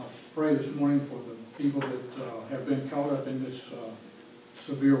pray this morning for the people that have been caught up in this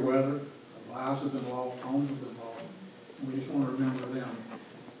severe weather. Lives have been lost, homes have been lost. We just want to remember them.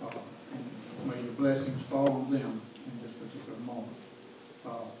 And may your blessings fall on them in this particular moment.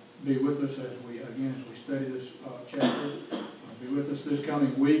 Be with us as we study this chapter. Be with us this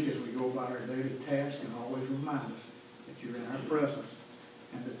coming week as we go about our daily task, and always remind us that you're in our presence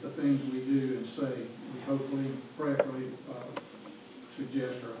and that the things we do and say, we hopefully, prayerfully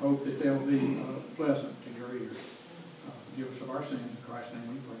suggest or hope that they'll be pleasant to your ears. Forgive us of our sins. In Christ's name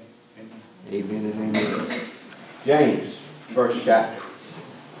we pray. Amen. Amen and amen. James, first chapter.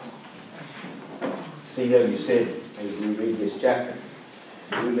 C.W. said as we read this chapter,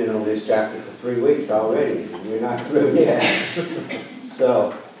 we've been on this chapter for 3 weeks already, and we're not through yet.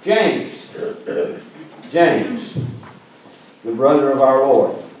 So, James, the brother of our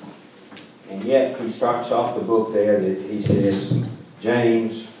Lord. And yet he starts off the book there that he says,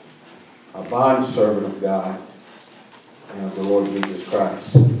 James, a bondservant of God and of the Lord Jesus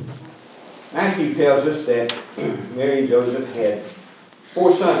Christ. Matthew tells us that Mary and Joseph had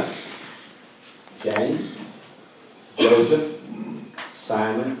 4 sons. James, Joseph,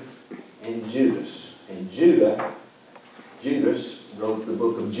 Simon, and Judas. And Judas wrote the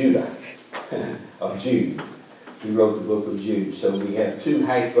book of Judah, of Jude. He wrote the book of Jude. So we have 2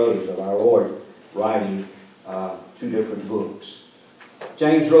 half-brothers of our Lord writing 2 different books.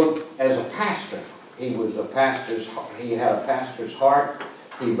 James wrote as a pastor. He had a pastor's heart.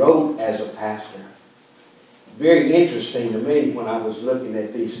 He wrote as a pastor. Very interesting to me when I was looking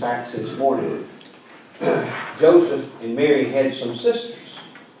at these facts this morning. Joseph and Mary had some sisters,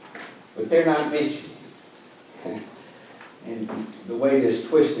 but they're not mentioned. And the way this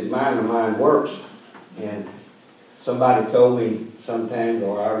twisted mind of mine works, and somebody told me sometime,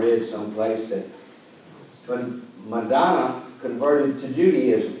 or I read someplace, that when Madonna converted to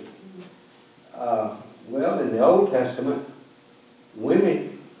Judaism, well, in the Old Testament,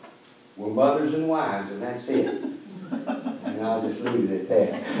 women were mothers and wives, and that's it. And I'll just leave it at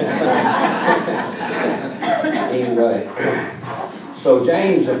that. Anyway, so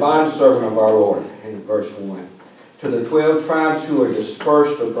James, a bondservant of our Lord, in verse 1, to the 12 tribes who are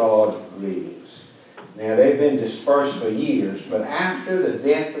dispersed abroad, greetings. Now, they've been dispersed for years, but after the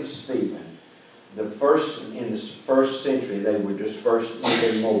death of Stephen, in the first century, they were dispersed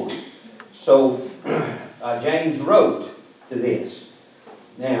even more. So, James wrote to this.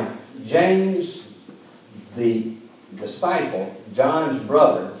 Now, James, the disciple, John's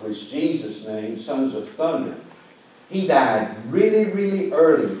brother, which Jesus named Sons of Thunder, he died really, really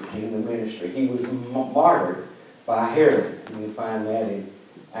early in the ministry. He was martyred by Herod. You can find that in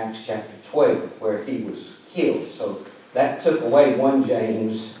Acts chapter 12, where he was killed. So that took away one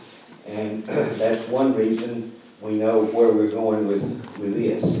James, and that's one reason we know where we're going with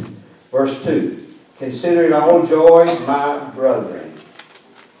this. Verse 2, consider it all joy, my brethren.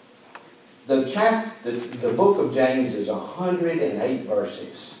 The book of James is 108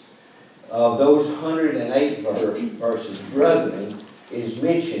 verses. Of those 108 verses, brethren is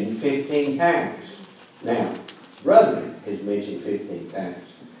mentioned 15 times. Now, brethren is mentioned 15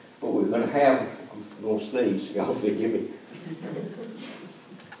 times. But we're going to have, I'm going to sneeze, y'all forgive me.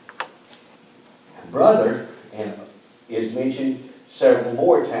 Brother is mentioned several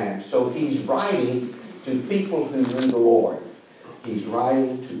more times. So he's writing to people who knew the Lord. He's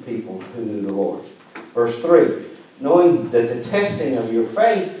writing to people who knew the Lord. Verse 3, knowing that the testing of your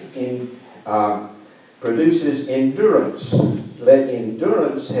faith produces endurance. Let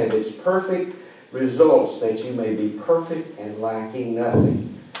endurance have its perfect results, that you may be perfect and lacking nothing.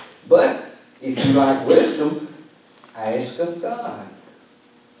 But if you lack wisdom, ask of God.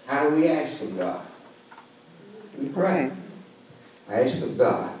 How do we ask of God? We pray. Ask of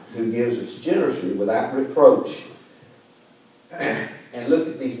God, who gives us generously without reproach. And look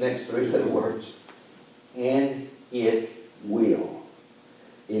at these next 3 little words. And it will.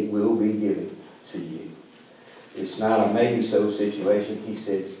 It will be given to you. It's not a maybe-so situation. He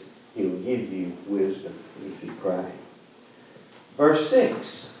said he'll give you wisdom if you pray. Verse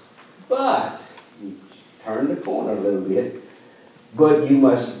 6. But, you turn the corner a little bit, but you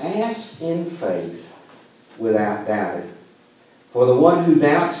must ask in faith without doubting. For the one who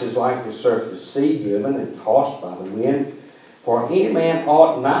doubts is like the surf of the sea, driven and tossed by the wind. For any man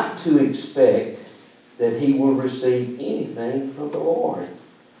ought not to expect that he will receive anything from the Lord,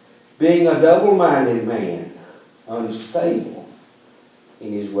 being a double-minded man, unstable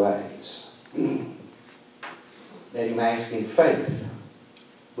in his ways. Let him ask in faith,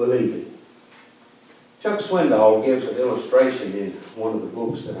 believing. Chuck Swindoll gives an illustration in one of the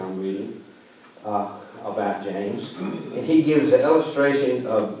books that I'm reading. about James, and he gives the illustration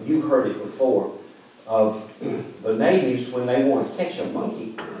of, you've heard it before, of the natives when they want to catch a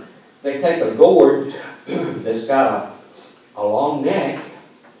monkey. They take a gourd that's got a long neck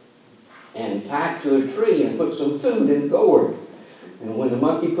and tie it to a tree and put some food in the gourd. And when the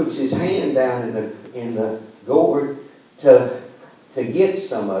monkey puts his hand down in the gourd to get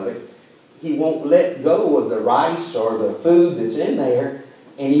some of it, he won't let go of the rice or the food that's in there,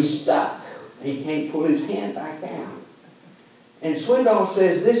 and he's stuck. He can't pull his hand back out. And Swindoll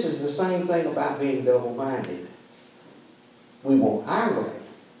says this is the same thing about being double-minded. We want our way,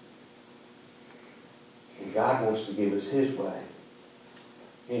 and God wants to give us His way.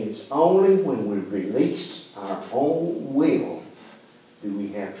 And it's only when we release our own will do we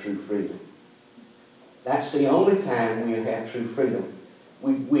have true freedom. That's the only time we have true freedom.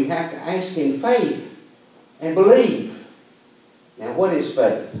 We have to ask in faith and believe. Now, what is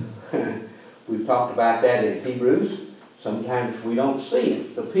faith? We've talked about that in Hebrews. Sometimes we don't see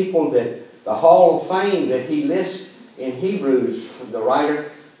it. The people that, the Hall of Fame that he lists in Hebrews, the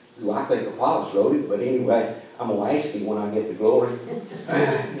writer, who I think Apollos wrote it, but anyway, I'm going to ask him when I get to glory.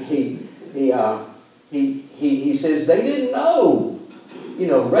 He says they didn't know. You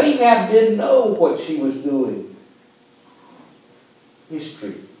know, Rahab didn't know what she was doing.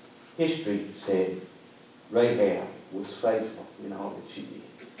 History said Rahab was faithful in all that she did.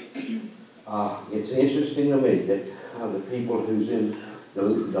 It's interesting to me that the people who's in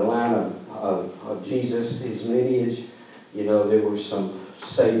the line of Jesus, his lineage, you know, there were some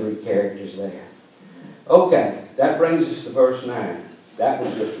savory characters there. Okay, that brings us to verse 9. That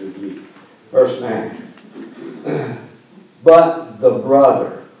was just review. Verse 9. But the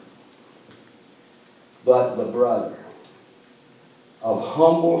brother of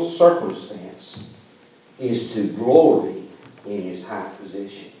humble circumstance is to glory in his high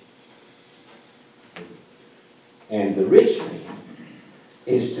position. And the rich man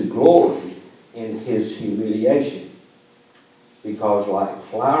is to glory in his humiliation, because like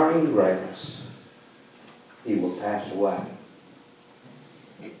flowering grass, he will pass away.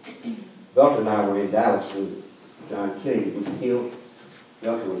 Belton and I were in Dallas with John Kennedy was killed.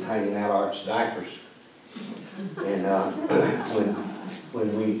 Belton was hanging out Art's diapers. And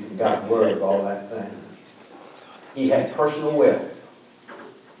when we got word of all that thing, he had personal wealth.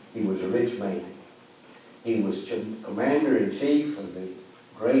 He was a rich man. He was commander-in-chief of the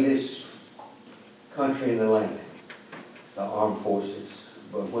greatest country in the land, the armed forces.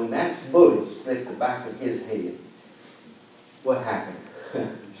 But when that bullet split the back of his head, what happened?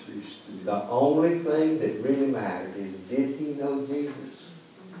 The only thing that really mattered is, did he know Jesus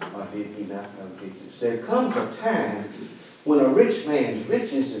or did he not know Jesus? There comes a time when a rich man's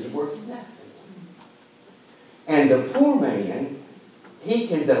riches is worth nothing. And the poor man, he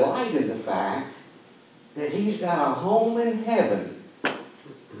can delight in the fact that he's got a home in heaven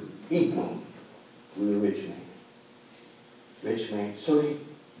equal with a rich man. Rich man. So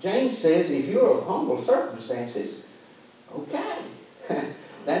James says, if you're of humble circumstances, okay.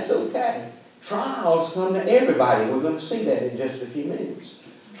 That's okay. Trials come to everybody. We're going to see that in just a few minutes.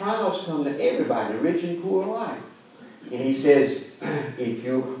 Trials come to everybody, rich and poor alike. And he says, if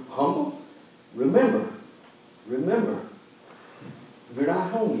you're humble, remember, you're not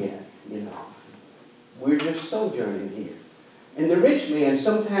home yet, you know. We're just sojourning here. And the rich man,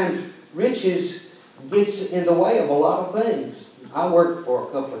 sometimes riches gets in the way of a lot of things. I worked for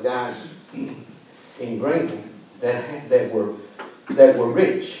a couple of guys in Greenville that were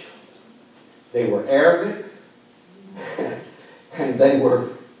rich. They were arrogant, and they were,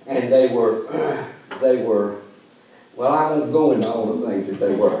 well, I won't go into all the things that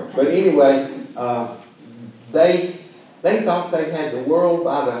they were. But anyway, they thought they had the world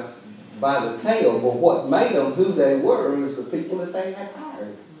by the tail, but what made them who they were was the people that they had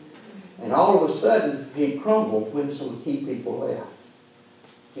hired. And all of a sudden, he crumbled when some key people left.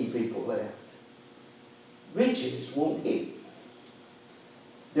 Riches won't get it.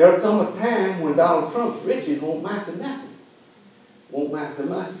 There'll come a time when Donald Trump's riches won't amount to nothing. Won't amount to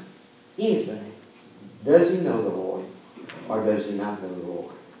much. Anything. Does he know the Lord or does he not know the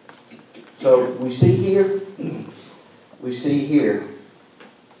Lord? So we see here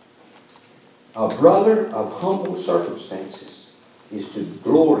a brother of humble circumstances is to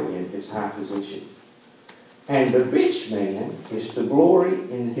glory in his high position. And the rich man is to glory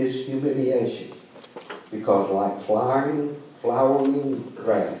in his humiliation, because like flowering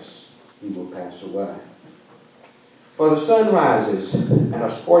grass, he will pass away. For the sun rises, and a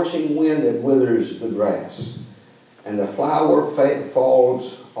scorching wind that withers the grass, and the flower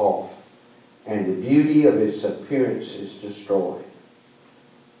falls off, and the beauty of its appearance is destroyed.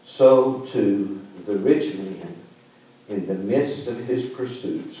 So too the rich man, in the midst of his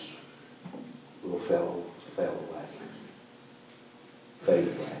pursuits, will fade away.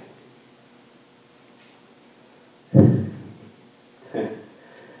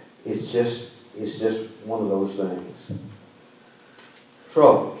 It's just one of those things.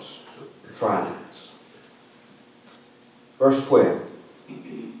 Troubles, trials. Verse 12.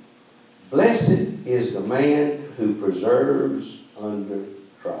 Blessed is the man who preserves under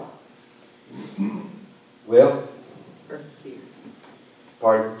trial. Well, Perseveres.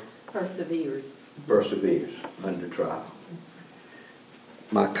 pardon? Perseveres. Perseveres under trial.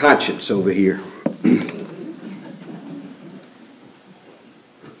 My conscience over here.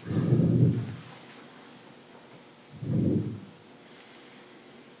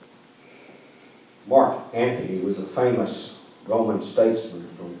 Mark Antony was a famous Roman statesman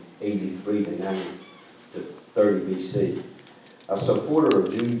from 83 to 90 to 30 BC. A supporter of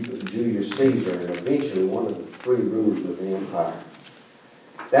Julius Caesar and eventually one of the three rulers of the empire.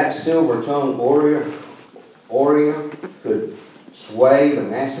 That silver-tongued warrior could sway the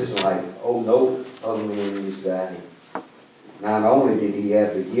masses like, oh, no other man in his day. Not only did he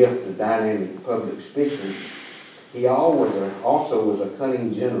have the gift of dynamic public speaking, he also was a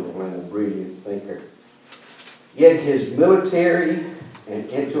cunning general and a brilliant thinker. Yet his military and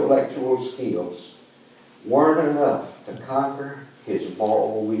intellectual skills weren't enough to conquer his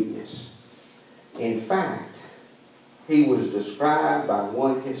moral weakness. In fact, he was described by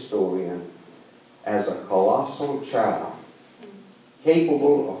one historian as a colossal child,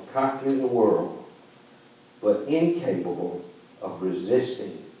 capable of conquering the world, but incapable of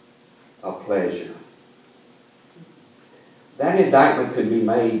resisting a pleasure. That indictment could be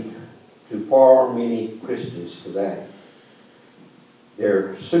made to far many Christians today.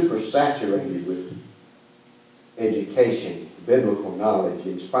 They're supersaturated with education, biblical knowledge,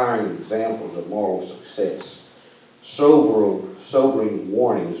 inspiring examples of moral success, sobering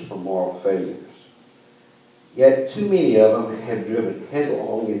warnings from moral failures. Yet too many of them have driven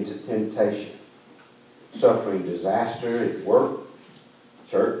headlong into temptation, suffering disaster at work,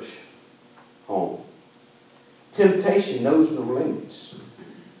 church, home. Temptation knows no limits.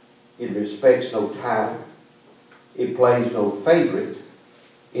 It respects no title. It plays no favorite.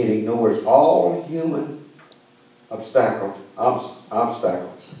 It ignores all human obstacles,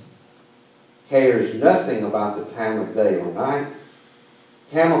 cares nothing about the time of day or night,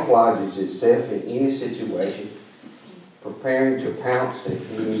 camouflages itself in any situation, preparing to pounce at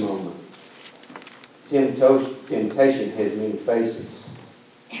any moment. Temptation has many faces: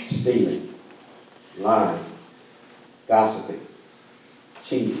 stealing, lying, gossiping,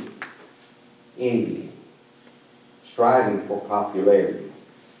 cheating, envying, striving for popularity,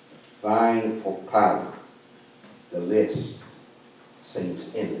 vying for power. The list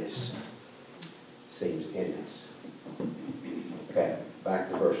seems endless. Okay, back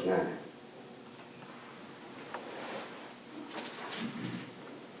to verse 9.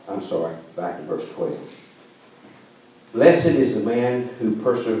 I'm sorry, back to verse 12. Blessed is the man who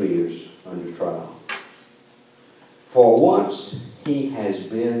perseveres under trial. For once he has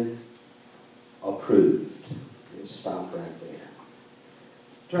been approved. Let's stop right there.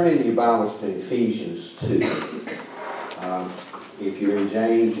 Turn in your Bibles to Ephesians 2. If you're in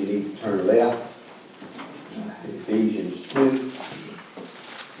James, you need to turn left. Ephesians 2.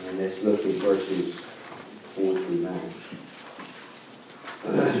 And let's look at verses 4 through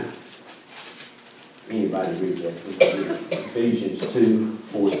 9. Anybody read that? Ephesians 2,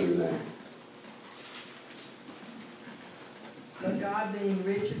 4 through 9. But God, being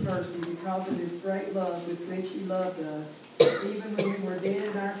rich in mercy, because of his great love with which he loved us, even when we were dead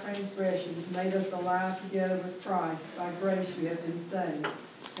in our transgressions, made us alive together with Christ. By grace you have been saved,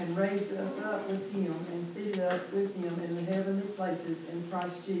 and raised us up with him, and seated us with him in the heavenly places in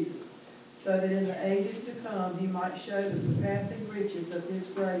Christ Jesus, so that in the ages to come he might show the surpassing riches of his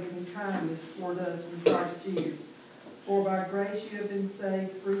grace and kindness toward us in Christ Jesus. For by grace you have been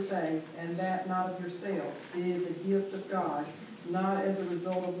saved through faith, and that not of yourselves. It is a gift of God, not as a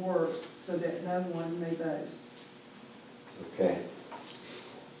result of works, so that no one may boast. Okay.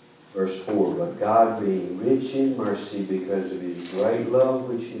 Verse 4, but God being rich in mercy because of his great love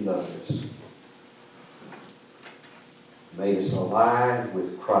which he loved us, made us alive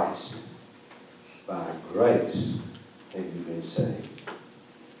with Christ. By grace have you been saved.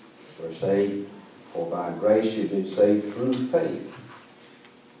 Verse 8, for by grace you've been saved through faith,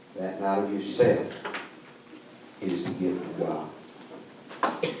 that not of yourself. It is the gift of God.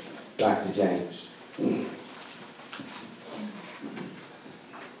 Back to James.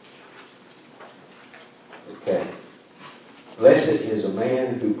 Okay. Blessed is a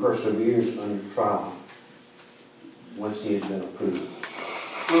man who perseveres under trial once he has been approved.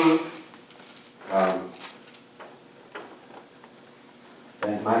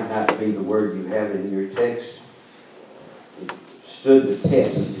 That might not be the word you have in your text. It stood the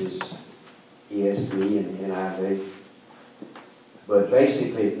test is ESV and NIV. But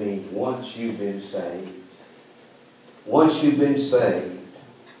basically it means once you've been saved,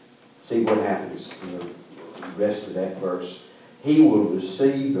 see what happens in the rest of that verse. He will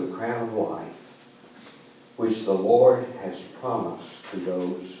receive the crown of life, which the Lord has promised to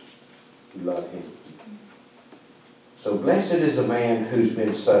those who love him. So blessed is the man who's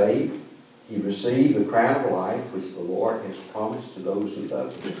been saved. He received the crown of life, which the Lord has promised to those who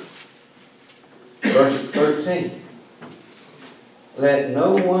love him. Verse 13. Let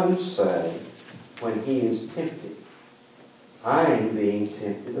no one say when he is tempted, I am being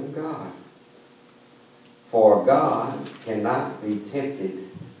tempted of God. For God cannot be tempted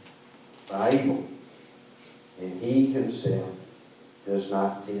by evil, and he himself does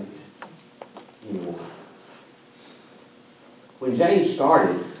not tempt anyone. When James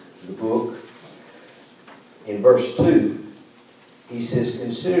started the book, in verse 2, he says,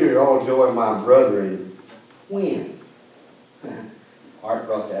 consider it all joy, my brethren, when? Art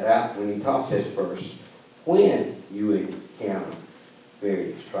brought that out when he taught this verse. When you encounter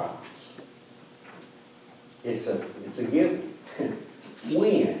various trials. It's a given.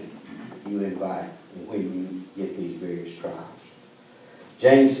 When you invite and when you get these various trials.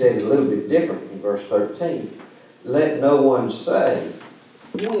 James said it a little bit different in verse 13. Let no one say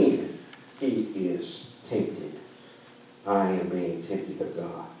when he is tempted, I am being tempted of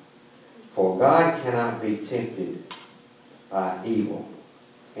God. For God cannot be tempted by evil,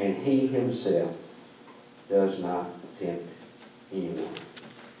 and he himself does not tempt anyone.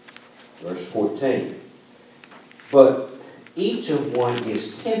 Verse 14. But each of one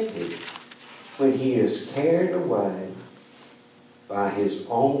is tempted when he is carried away by his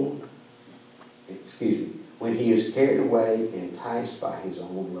own, when he is carried away, enticed by his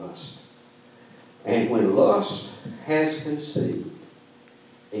own lust. And when lust has conceived,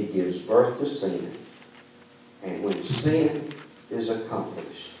 it gives birth to sin. And when sin is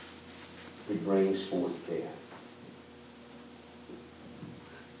accomplished, it brings forth death.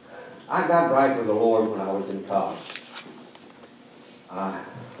 I got right with the Lord when I was in college. I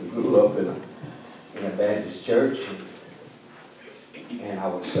grew up in a Baptist church, and I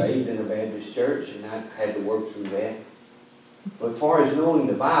was saved in a Baptist church, and I had to work through that. But as far as knowing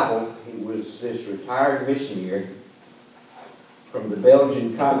the Bible, he was this retired missionary from the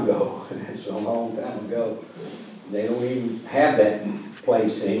Belgian Congo. That's a long time ago. They don't even have that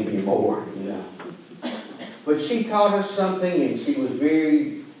place anymore, you know. But she taught us something, and she was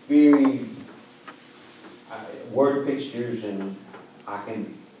very, very word pictures, and I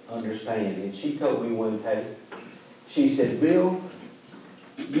can understand. And she told me one day, she said, Bill,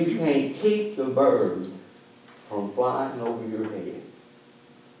 you can't keep the bird from flying over your head,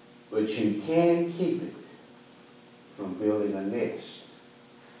 but you can keep it from building a nest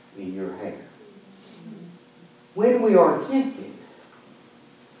in your hair. When we are tempted,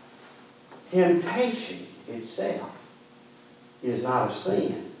 temptation itself is not a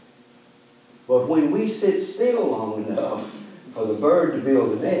sin. But when we sit still long enough for the bird to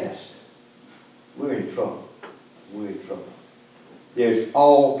build a nest, we're in trouble. We're in trouble. There's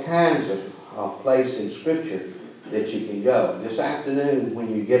all kinds of places in Scripture that you can go. This afternoon,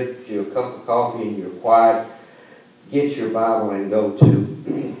 when you get your cup of coffee and you're quiet, get your Bible and go to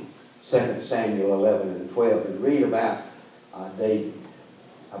 2 Samuel 11 and 12 and read about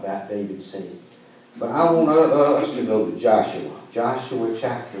David's sin. But I want us to go to Joshua. Joshua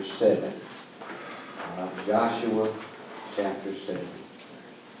chapter 7. Joshua chapter 7.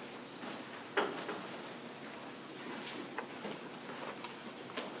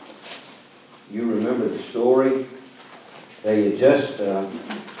 You remember the story. They had just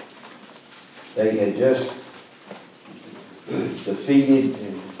defeated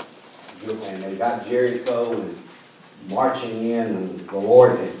and they got Jericho and marching in, and the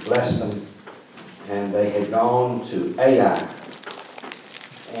Lord had blessed them. And they had gone to Ai.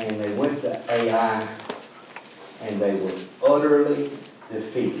 And they went to Ai, and they were utterly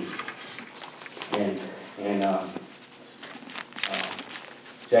defeated. And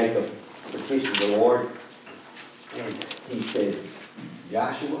Jacob petitioned the Lord, and he said,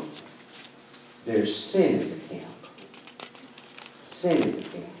 Joshua, there's sin in the camp. Sin in the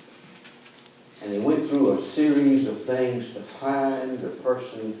camp. And they went through a series of things to find the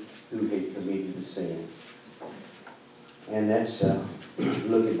person who had committed the sin. And that's,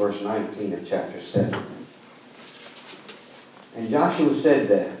 look at verse 19 of chapter 7. And Joshua said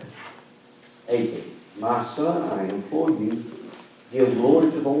that, Achan, my son, I implore you, give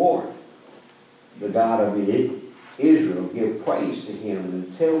glory to the Lord, the God of Israel. Give praise to him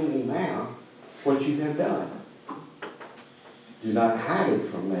and tell me now what you have done. Do not hide it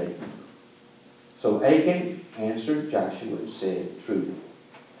from me. So Achan answered Joshua and said, truly,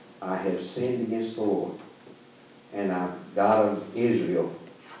 I have sinned against the Lord, and I'm God of Israel.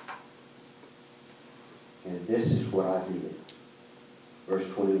 And this is what I did. Verse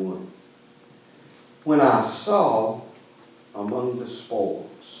 21. When I saw among the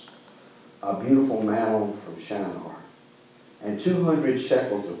spoils a beautiful mantle from Shinar, and 200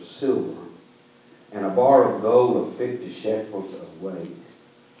 shekels of silver, and a bar of gold of 50 shekels of weight,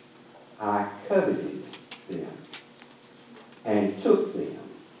 I coveted them, and took them.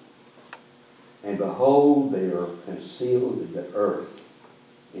 And behold, they are concealed in the earth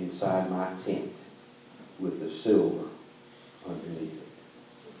inside my tent, with the silver underneath it.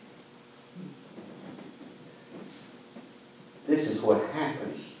 This is what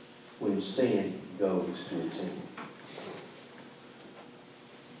happens when sin goes to its end.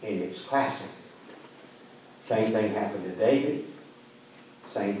 And it's classic. Same thing happened to David.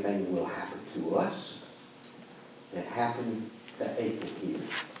 Same thing will happen to us. It happened to Achan here.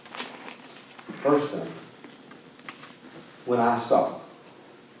 First thing, when I saw,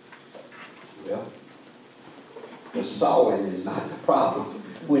 well, the sawing is not the problem.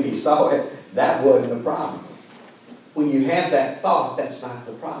 When he saw it, that wasn't the problem. When you have that thought, that's not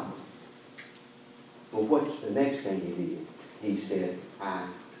the problem. But what's the next thing he did? He said, I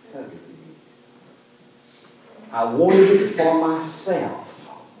coveted it. I wanted it for myself.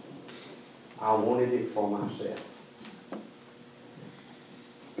 I wanted it for myself.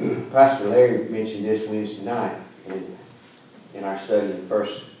 Pastor Larry mentioned this Wednesday night in our study in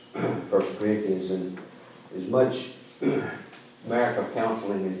First Corinthians, and as much marital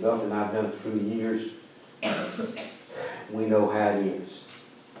counseling as Bill and I've done through the years, we know how it is.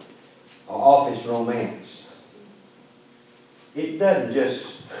 Office romance. It doesn't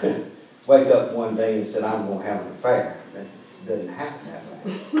just wake up one day and say, I'm going to have an affair. It doesn't happen that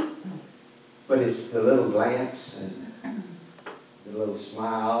way. But it's the little glance and the little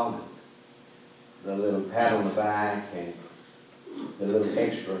smile and the little pat on the back and the little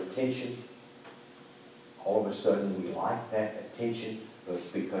extra attention. All of a sudden we like that attention, but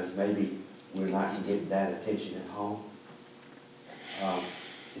because maybe we're not getting that attention at home.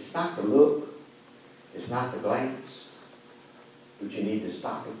 It's not the look, it's not the glance, but you need to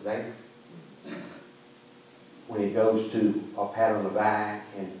stop it there. When it goes to a pat on the back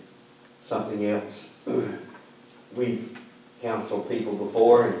and something else, we've counseled people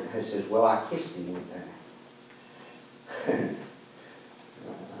before and it says, well, I kissed him one time.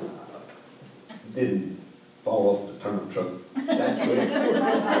 Didn't fall off the turnip truck that quick.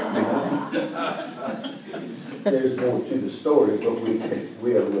 There's more to the story, but we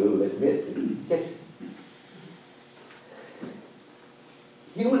will admit that yes.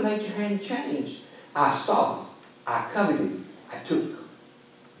 Human nature hadn't changed. I saw, I coveted, I took.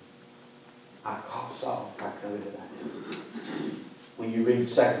 I saw, I coveted, I took. When you read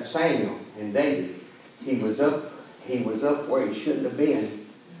 2 Samuel and David, he was up where he shouldn't have been.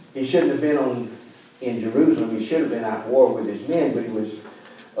 He shouldn't have been in Jerusalem. He should have been at war with his men, but he was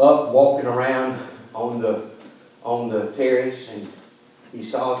up walking around on the terrace, and he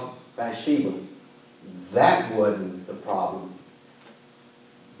saw Bathsheba. That wasn't the problem.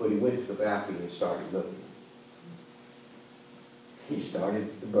 But he went to the balcony and started looking. He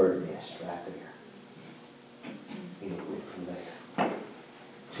started the bird nest right there. And it went from there.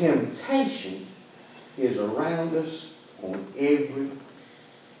 Temptation is around us on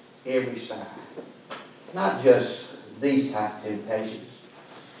every side. Not just these type of temptations.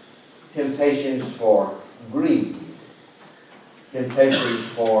 Temptations for greed. Temptations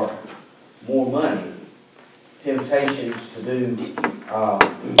for more money. Temptations to do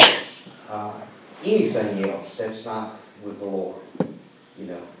anything else that's not with the Lord. You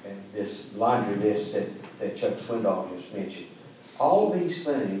know, and this laundry list that Chuck Swindoll just mentioned. All these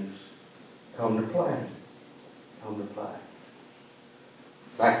things come to play.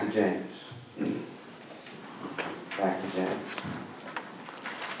 Back to James.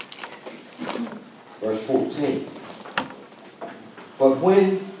 Verse 14.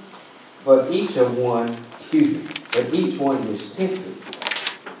 But each one is tempted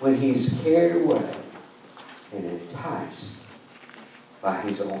when he's carried away and enticed by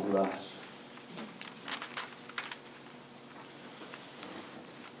his own lust.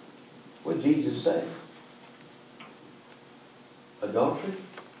 What did Jesus say? Adultery?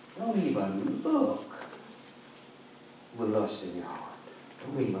 Don't even look with lust in your heart.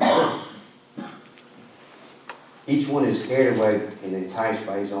 Don't be murder. Each one is carried away and enticed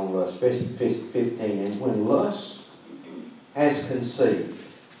by his own lust. 15. And when lust has conceived,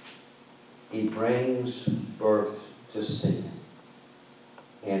 it brings birth to sin.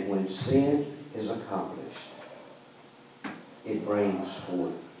 And when sin is accomplished, it brings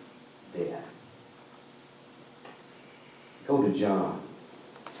forth death. Go to John.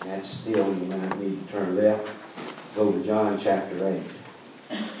 That's still, you might need to turn left. Go to John chapter 8.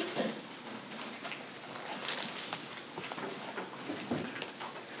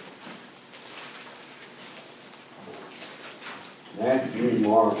 Matthew,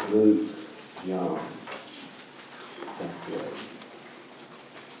 Mark, Luke, John. Chapter 8.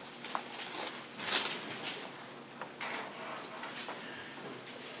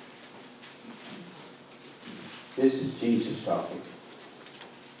 This is Jesus talking.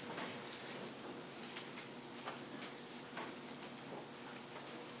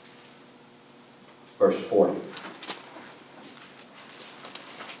 Verse 40.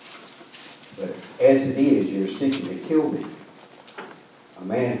 But as it is, you're seeking to kill me, a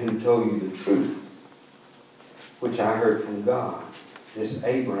man who told you the truth, which I heard from God. This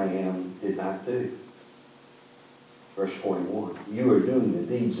Abraham did not do. Verse 41. You are doing the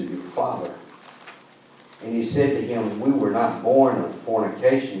deeds of your father. And he said to him, we were not born of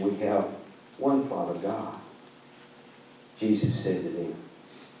fornication. We have one Father, God. Jesus said to them,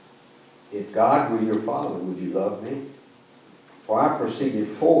 if God were your Father, would you love me? For I proceeded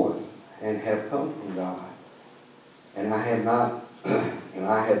forth and have come from God. And I have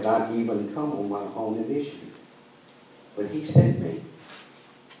not even come on my own initiative. But he sent me.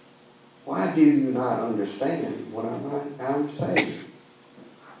 Why do you not understand what I'm saying?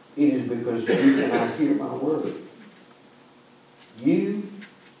 It is because you cannot hear my word. You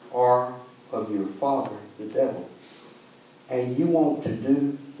are of your father, the devil, and you want to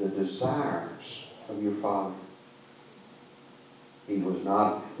do the desires of your father.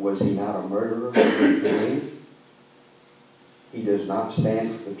 Was he not a murderer from the beginning? He does not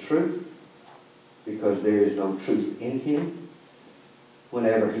stand for the truth because there is no truth in him.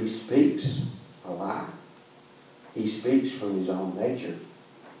 Whenever he speaks a lie, he speaks from his own nature.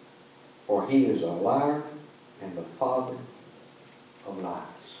 For he is a liar and the father of lies.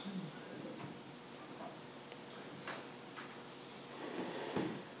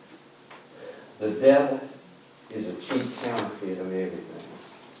 The devil is a cheap counterfeit of everything.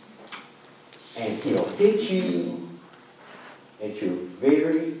 And he'll hit you at your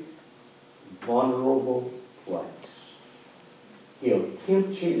very vulnerable place. He'll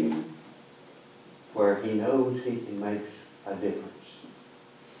tempt you where he knows he can make a difference.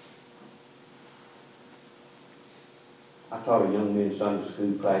 I taught a young men's Sunday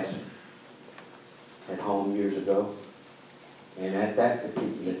school class at home years ago. And at that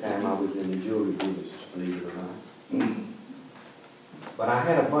particular time, I was in the jewelry business, believe it or not. But I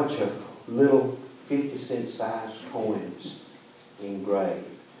had a bunch of little 50-cent size coins engraved.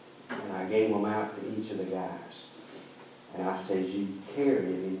 And I gave them out to each of the guys. And I said, you carry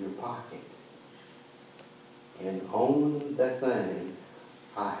it in your pocket. And on that thing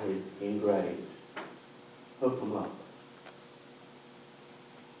I had engraved, hook them up.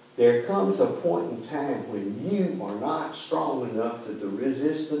 There comes a point in time when you are not strong enough to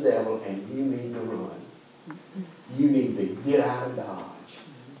resist the devil and you need to run. You need to get out of Dodge.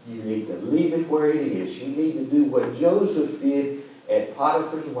 You need to leave it where it is. You need to do what Joseph did at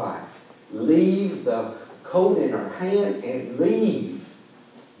Potiphar's wife. Leave the coat in her hand and leave.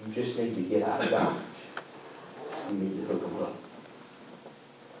 You just need to get out of Dodge. You need to hook them up.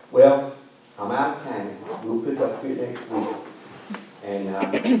 Well, I'm out of time. We'll pick up here next week. And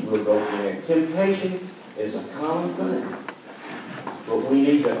we'll go from there. Temptation is a common thing. But we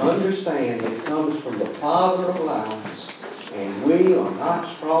need to understand it comes from the father of lies. And we are not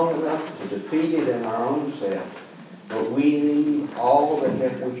strong enough to defeat it in our own self. But we need all the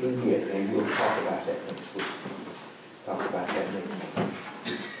help we can get. And we'll talk about that next week. Talk about that next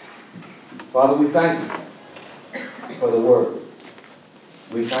week. Father, we thank you for the word.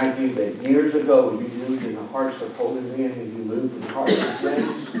 We thank you that years ago you moved in the hearts of holy men and you moved in the hearts of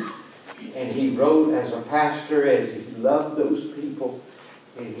James. And he wrote as a pastor as he loved those people.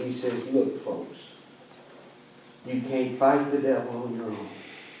 And he says, look, folks, you can't fight the devil on your own.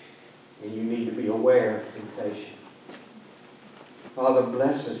 And you need to be aware of temptation. Father,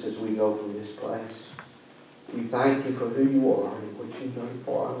 bless us as we go from this place. We thank you for who you are and what you've done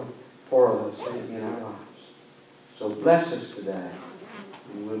for us and in our lives. So bless us today.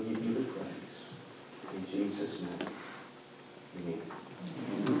 And we'll give you the praise. In Jesus' name. Amen.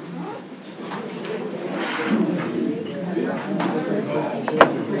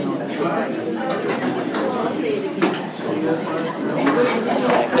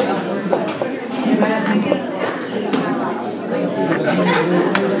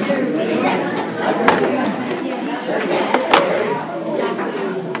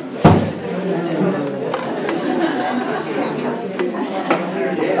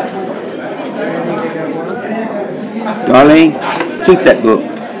 Darlene, keep that book.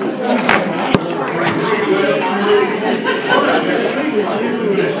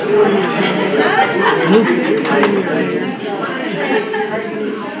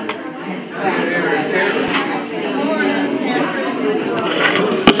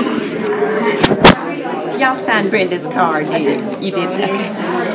 Y'all signed Brenda's card, did you? You did that.